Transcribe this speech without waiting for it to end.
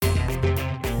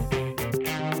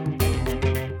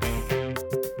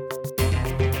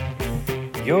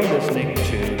You're listening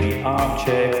to the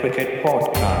Armchair Cricket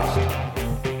Podcast.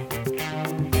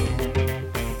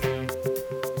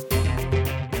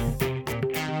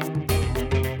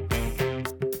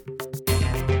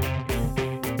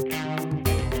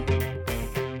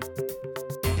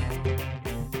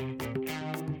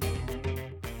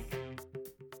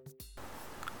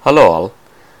 Hello all,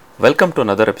 welcome to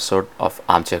another episode of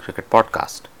Armchair Cricket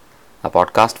Podcast, a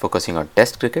podcast focusing on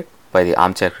Test cricket by the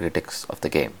armchair critics of the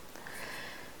game.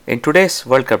 In today's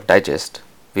World Cup Digest,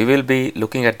 we will be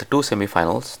looking at the two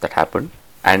semi-finals that happened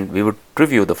and we would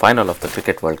preview the final of the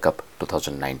Cricket World Cup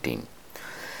 2019.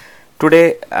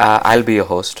 Today, I'll be your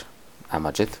host, I'm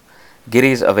Ajit.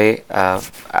 Giri is away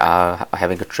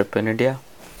having a trip in India,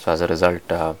 so as a result,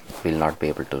 we'll not be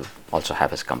able to also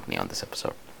have his company on this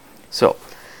episode. So,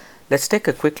 let's take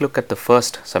a quick look at the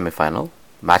first semi-final,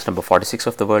 match number 46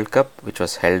 of the World Cup, which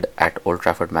was held at Old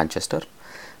Trafford, Manchester,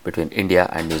 between India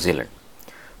and New Zealand.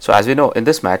 So as we know, in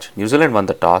this match, New Zealand won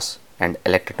the toss and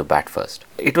elected to bat first.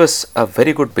 It was a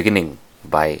very good beginning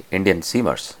by Indian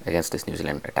seamers against this New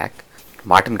Zealand attack.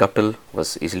 Martin Guptill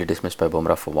was easily dismissed by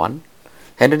Bumrah for 1.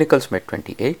 Henry Nicholls made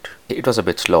 28. It was a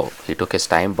bit slow. He took his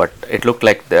time, but it looked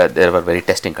like there were very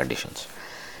testing conditions.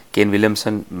 Kane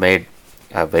Williamson made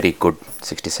a very good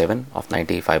 67 of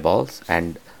 95 balls,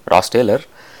 and Ross Taylor,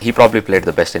 he probably played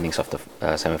the best innings of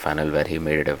the semi-final, where he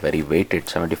made it a very weighted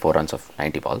 74 runs of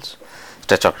 90 balls,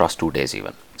 stretched across 2 days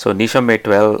even. So Neesham made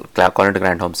 12, Colin de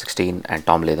Grandhomme 16 and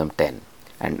Tom Latham 10,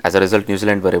 and as a result New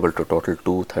Zealand were able to total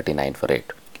 239 for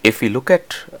 8. If we look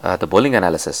at the bowling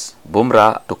analysis,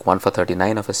 Bumrah took 1 for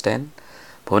 39 of his 10,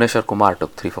 Bhuvneshwar Kumar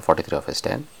took 3 for 43 of his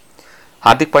 10.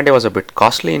 Hardik Pandya was a bit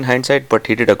costly in hindsight, but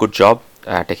he did a good job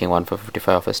taking 1 for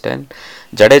 55 of his 10.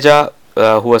 Jadeja,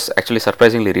 who was actually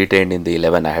surprisingly retained in the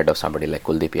 11 ahead of somebody like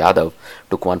Kuldeep Yadav,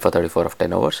 took 1 for 34 of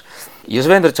 10 overs.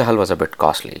 Yuzvendra Chahal was a bit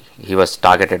costly. He was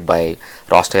targeted by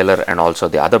Ross Taylor and also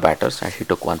the other batters, and he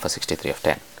took 1 for 63 of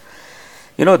 10.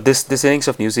 You know, this innings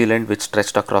of New Zealand, which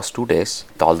stretched across 2 days,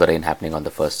 with all the rain happening on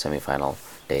the first semi-final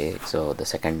day, so the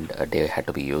second day had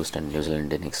to be used and New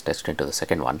Zealand innings stretched into the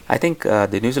second one. I think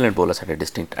the New Zealand bowlers had a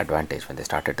distinct advantage when they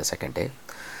started the second day.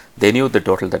 They knew the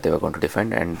total that they were going to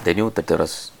defend, and they knew that there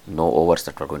was no overs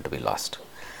that were going to be lost.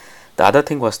 The other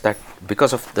thing was that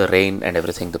because of the rain and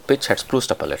everything, the pitch had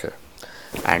spruced up a little,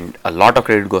 and a lot of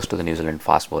credit goes to the New Zealand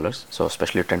fast bowlers, so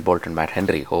especially Trent Boult and Matt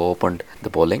Henry, who opened the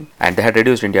bowling, and they had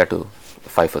reduced India to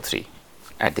 5 for 3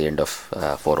 at the end of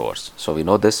 4 overs. So we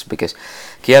know this because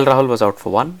KL Rahul was out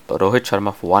for 1, Rohit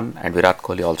Sharma for 1 and Virat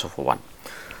Kohli also for 1.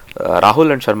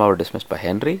 Rahul and Sharma were dismissed by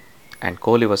Henry, and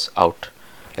Kohli was out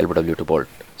LBW to Boult.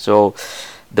 So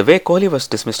the way Kohli was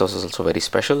dismissed was also very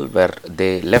special, where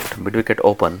they left mid-wicket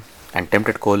open and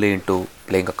tempted Kohli into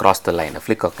playing across the line, a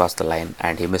flick across the line,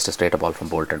 and he missed a straighter ball from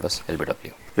Boult and was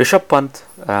LBW. Rishabh Pant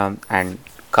and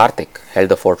Karthik held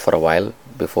the fort for a while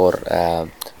before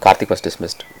Karthik was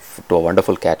dismissed to a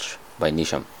wonderful catch by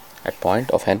Neesham at point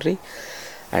of Henry.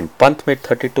 And Pant made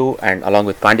 32, and along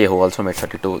with Pandya, who also made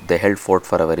 32, they held fort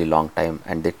for a very long time,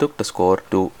 and they took the score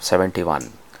to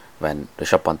 71 when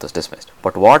Rishabh Pant was dismissed.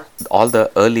 But what all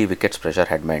the early wickets pressure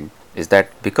had meant is that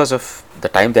because of the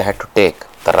time they had to take,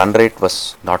 the run rate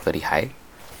was not very high,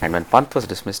 and when Pant was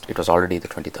dismissed, it was already the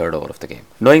 23rd over of the game.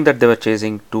 Knowing that they were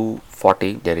chasing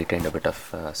 240, they retained a bit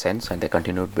of sense, and they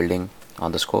continued building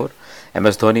on the score.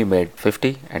 MS Dhoni made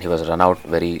 50, and he was run out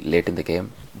very late in the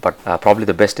game, but probably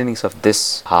the best innings of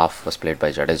this half was played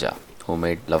by Jadeja, who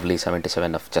made lovely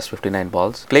 77 of just 59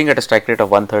 balls, playing at a strike rate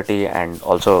of 130, and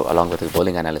also along with his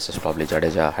bowling analysis, probably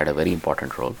Jadeja had a very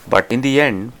important role. But in the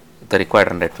end, the required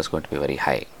run rate was going to be very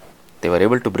high. They were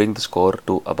able to bring the score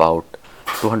to about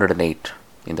 208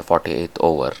 in the 48th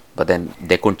over, but then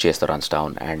they couldn't chase the runs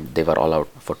down, and they were all out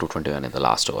for 221 in the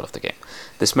last over of the game.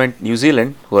 This meant New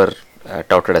Zealand, who were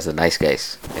touted as the nice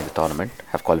guys in the tournament,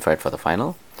 have qualified for the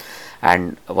final,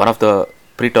 and one of the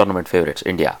pre-tournament favourites,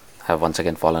 India, have once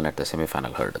again fallen at the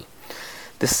semi-final hurdle.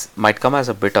 This might come as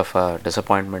a bit of a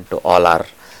disappointment to all our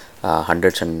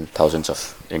hundreds and thousands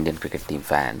of Indian cricket team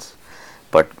fans,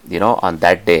 but you know, on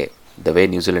that day, the way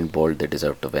New Zealand bowled, they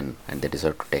deserved to win, and they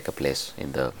deserved to take a place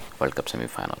in the World Cup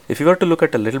semi-final. If you were to look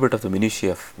at a little bit of the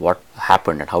minutiae of what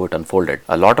happened and how it unfolded,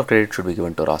 a lot of credit should be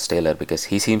given to Ross Taylor, because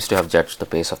he seems to have judged the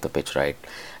pace of the pitch right,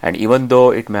 and even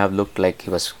though it may have looked like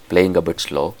he was playing a bit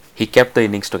slow, he kept the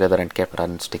innings together and kept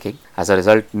runs ticking. As a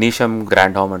result, Neesham,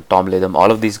 Grandhomme and Tom Latham,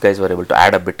 all of these guys were able to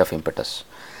add a bit of impetus,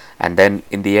 and then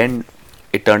in the end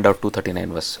it turned out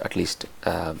 239 was at least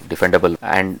defendable.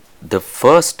 And the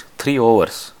first 3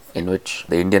 overs in which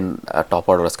the Indian top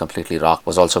order was completely rocked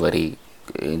was also very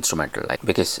instrumental, like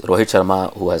because Rohit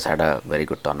Sharma, who has had a very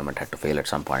good tournament, had to fail at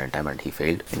some point in time, and he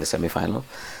failed in the semi-final.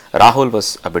 Rahul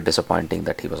was a bit disappointing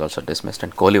that he was also dismissed,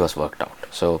 and Kohli was worked out.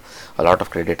 So a lot of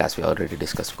credit, as we already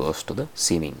discussed, goes to the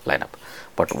seaming lineup.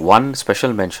 But one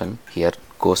special mention here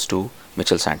goes to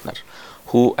Mitchell Santner,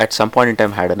 who at some point in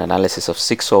time had an analysis of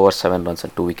 6 overs, 7 runs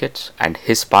and 2 wickets, and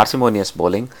his parsimonious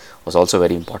bowling was also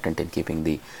very important in keeping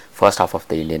the first half of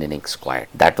the Indian innings quiet.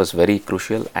 That was very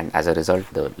crucial, and as a result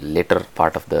the later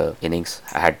part of the innings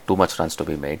had too much runs to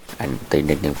be made and the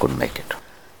Indian team couldn't make it.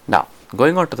 Now,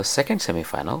 going on to the second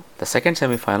semi-final. The second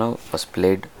semi-final was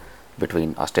played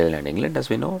between Australia and England. As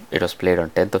we know, it was played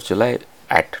on 10th of July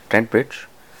at Trent Bridge.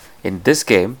 In this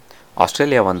game,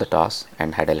 Australia won the toss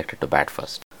and had elected to bat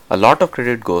first. A lot of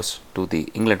credit goes to the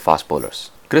England fast bowlers.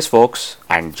 Chris Woakes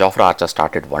and Jofra Archer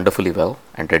started wonderfully well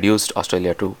and reduced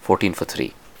Australia to 14 for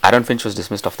 3. Aaron Finch was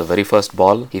dismissed off the very first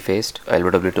ball he faced,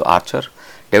 LBW to Archer.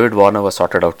 David Warner was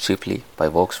sorted out cheaply by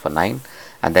Woakes for 9,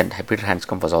 and then Peter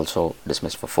Handscomb was also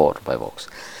dismissed for 4 by Woakes.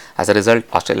 As a result,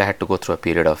 Australia had to go through a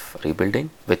period of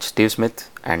rebuilding, which Steve Smith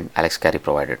and Alex Carey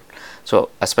provided. So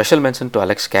a special mention to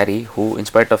Alex Carey, who in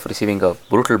spite of receiving a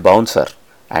brutal bouncer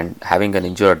and having an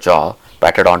injured jaw,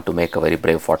 batted on to make a very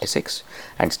brave 46,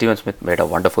 and Steven Smith made a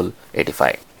wonderful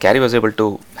 85. Carey was able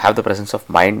to have the presence of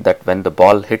mind that when the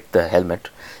ball hit the helmet,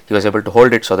 he was able to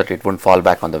hold it so that it wouldn't fall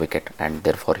back on the wicket, and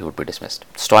therefore he would be dismissed.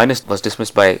 Stoinis was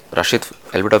dismissed by Rashid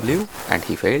LBW and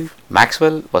he failed.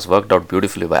 Maxwell was worked out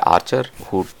beautifully by Archer,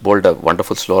 who bowled a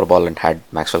wonderful slower ball and had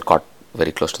Maxwell caught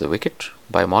very close to the wicket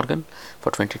by Morgan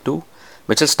for 22.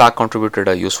 Mitchell Starc contributed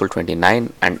a useful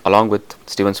 29, and along with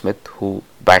Steven Smith, who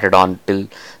batted on till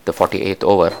the 48th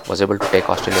over, was able to take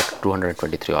Australia to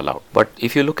 223 all out. But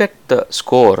if you look at the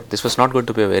score, this was not going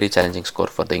to be a very challenging score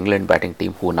for the England batting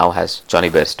team, who now has Johnny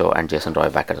Bairstow and Jason Roy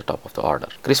back at the top of the order.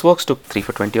 Chris Woakes took 3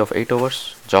 for 20 of 8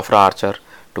 overs. Jofra Archer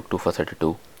took 2 for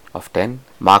 32 of 10.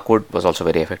 Mark Wood was also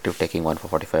very effective, taking 1 for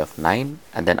 45 of 9.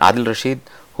 And then Adil Rashid,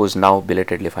 who is now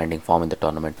belatedly finding form in the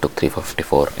tournament, took 3 for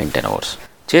 54 in 10 overs.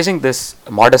 Chasing this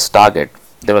modest target,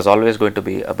 there was always going to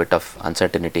be a bit of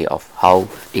uncertainty of how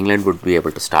England would be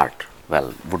able to start.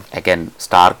 Well, would again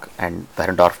Starc and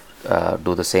Behrendorff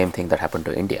do the same thing that happened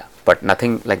to India? But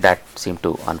nothing like that seemed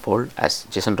to unfold, as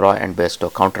Jason Roy and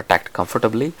Bairstow counter-attacked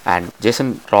comfortably, and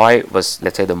Jason Roy was,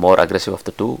 let's say, the more aggressive of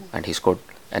the two, and he scored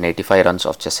an 85 runs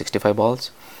off just 65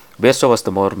 balls. Bairstow was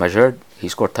the more measured. He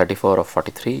scored 34 of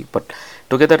 43, but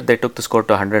together they took the score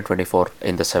to 124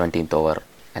 in the 17th over,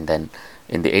 and then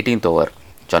in the 18th over,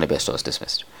 Johnny Bairstow was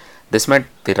dismissed. This meant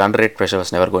the run rate pressure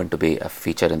was never going to be a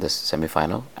feature in this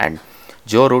semi-final, and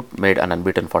Joe Root made an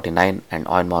unbeaten 49 and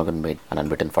Eoin Morgan made an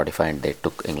unbeaten 45, and they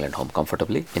took England home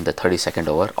comfortably in the 32nd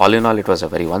over. All in all, it was a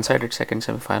very one-sided second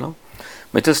semi-final.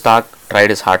 Mitchell Starc tried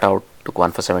his heart out, took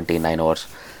 1 for 17, 9 overs,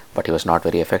 but he was not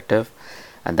very effective.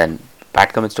 And then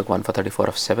Pat Cummins took 1 for 34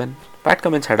 of 7. Pat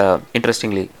Cummins had a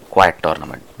interestingly quiet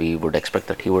tournament. We would expect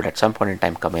that he would at some point in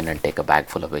time come in and take a bag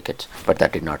full of wickets, but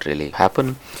that did not really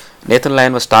happen. Nathan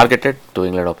Lyon was targeted. Two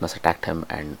England openers attacked him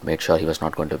and made sure he was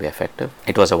not going to be effective.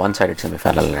 It was a one-sided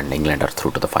semi-final, and England are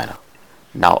through to the final.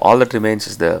 Now all that remains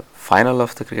is the final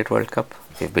of the Cricket World Cup.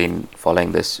 We've been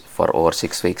following this for over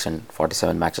 6 weeks, and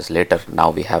 47 matches later, now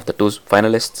we have the two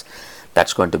finalists.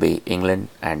 That's going to be England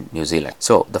and New Zealand.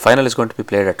 So the final is going to be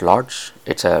played at Lord's.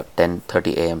 It's a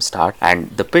 10:30 a.m. start,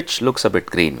 and the pitch looks a bit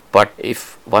green. But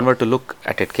if one were to look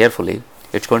at it carefully,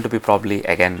 it's going to be probably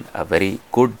again a very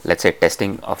good, let's say,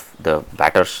 testing of the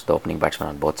batters, the opening batsmen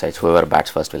on both sides. Whoever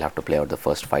bats first will have to play out the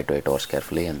first 5 to 8 overs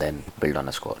carefully and then build on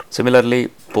a score. Similarly,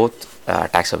 both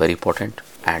attacks are very important,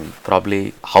 and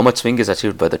probably how much swing is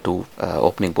achieved by the two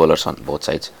opening bowlers on both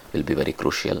sides will be very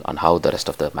crucial on how the rest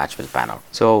of the match will pan out.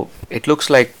 So it looks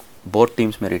like both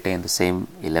teams may retain the same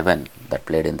 11 that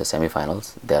played in the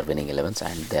semi-finals. They are winning 11s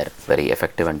and they are very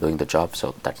effective and doing the job,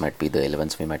 so that might be the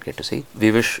 11s we might get to see.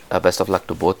 We wish best of luck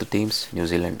to both the teams, New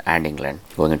Zealand and England,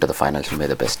 going into the finals, and may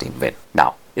the best team win.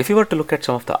 Now, if you were to look at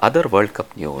some of the other World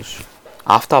Cup news,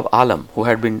 Aftab Alam, who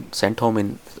had been sent home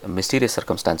in mysterious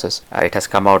circumstances, it has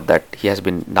come out that he has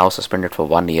been now suspended for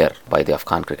 1 year by the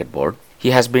Afghan Cricket Board. He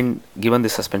has been given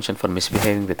this suspension for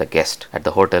misbehaving with a guest at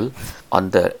the hotel on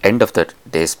the end of the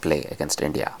day's play against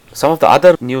India. Some of the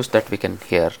other news that we can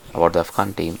hear about the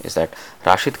Afghan team is that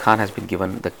Rashid Khan has been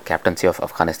given the captaincy of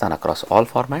Afghanistan across all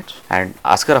formats, and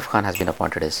Asghar Khan has been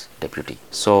appointed as deputy.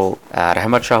 So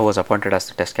Rahmat Shah, who was appointed as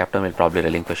the test captain, will probably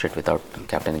relinquish it without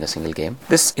captaining a single game.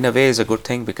 This in a way is a good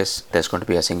thing, because there's going to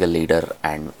be a single leader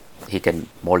and he can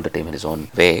mold the team in his own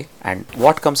way. And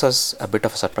what comes as a bit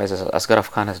of a surprise is Asghar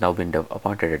Khan has now been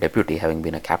appointed a deputy, having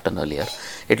been a captain earlier.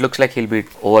 It looks like he'll be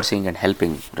overseeing and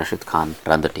helping Rashid Khan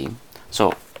run the team.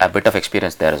 So a bit of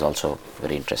experience there is also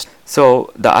very interesting.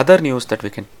 So the other news that we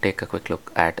can take a quick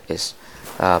look at is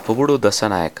Pubudu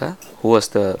Dasanayaka, who was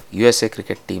the USA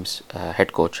cricket team's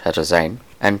head coach, has resigned,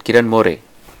 and Kiran More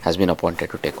has been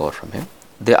appointed to take over from him.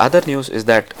 The other news is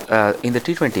that in the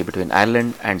T20 between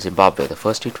Ireland and Zimbabwe, the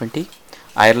first T20,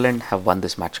 Ireland have won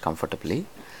this match comfortably.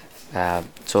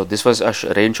 So this was a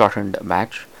rain-shortened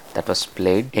match that was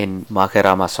played in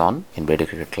Makerama Son in Brady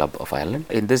Cricket Club of Ireland.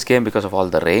 In this game, because of all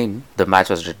the rain, the match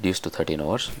was reduced to 13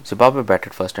 overs. Zimbabwe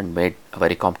batted first and made a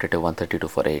very competitive 132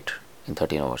 for 8 in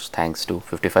 13 overs, thanks to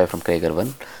 55 from Craig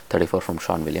Irwin, 34 from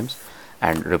Sean Williams,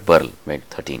 and Rip Burrell made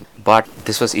 13. But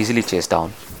this was easily chased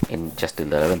down in the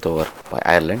 11th over by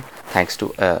Ireland, thanks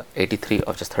to 83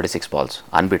 of just 36 balls,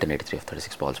 unbeaten 83 of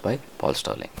 36 balls by Paul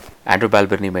Sterling. Andrew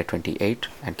Balbirnie made 28,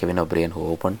 and Kevin O'Brien, who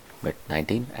opened, made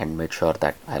 19 and made sure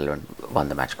that Ireland won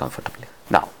the match comfortably.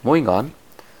 Now, moving on,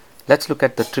 let's look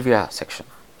at the trivia section.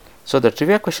 So the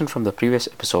trivia question from the previous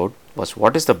episode was,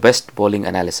 what is the best bowling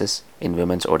analysis in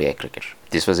women's ODI cricket?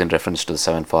 This was in reference to the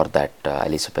 7-4 that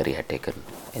Alyssa Perry had taken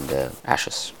in the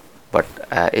Ashes. But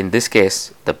in this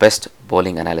case, the best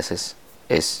bowling analysis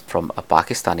is from a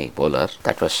Pakistani bowler,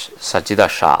 that was Sajida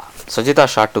Shah. Sajida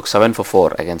Shah took 7 for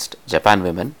 4 against Japan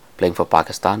women playing for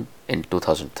Pakistan in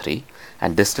 2003,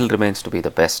 and this still remains to be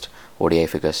the best ODI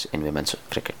figures in women's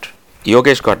cricket.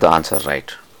 Yogesh got the answer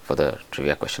right for the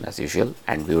trivia question as usual,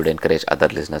 and we would encourage other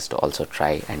listeners to also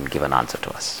try and give an answer to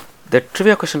us. The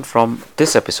trivia question from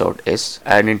this episode is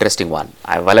an interesting one.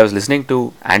 While I was listening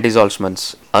to Andy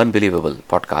Zaltzman's Unbelievable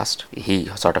podcast, he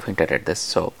sort of hinted at this,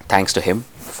 so thanks to him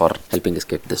for helping us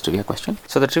get this trivia question.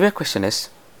 So the trivia question is,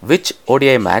 which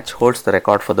ODI match holds the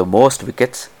record for the most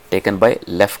wickets taken by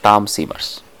left-arm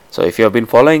seamers? So if you have been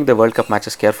following the World Cup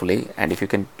matches carefully, and if you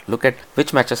can look at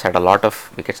which matches had a lot of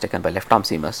wickets taken by left-arm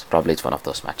seamers, probably it's one of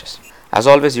those matches. As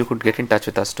always, you could get in touch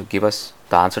with us to give us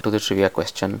the answer to the trivia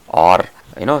question, or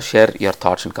share your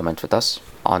thoughts and comments with us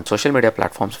on social media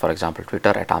platforms, for example Twitter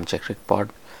at armchaircricketpod,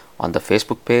 on the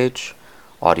Facebook page,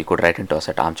 or you could write into us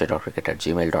at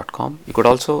armchair.cricket@gmail.com. You could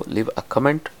also leave a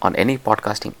comment on any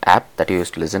podcasting app that you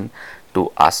use to listen to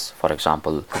us, for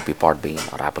example could be Podbean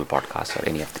or Apple Podcasts or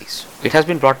any of these. It has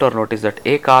been brought to our notice that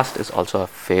Acast is also a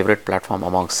favorite platform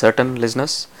among certain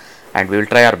listeners, and we will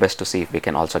try our best to see if we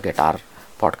can also get our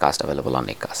podcast available on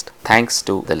Acast. Thanks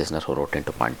to the listener who wrote in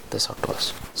to point this out to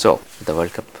us. So, the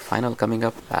World Cup final coming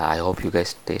up. I hope you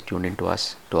guys stay tuned into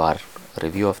us, to our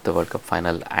review of the World Cup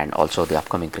final and also the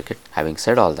upcoming cricket. Having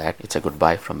said all that, it's a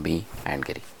goodbye from me and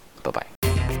Giri. Bye-bye.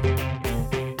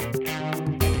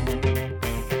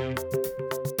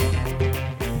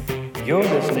 You're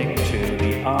listening to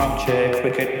the Armchair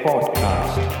Cricket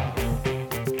Podcast.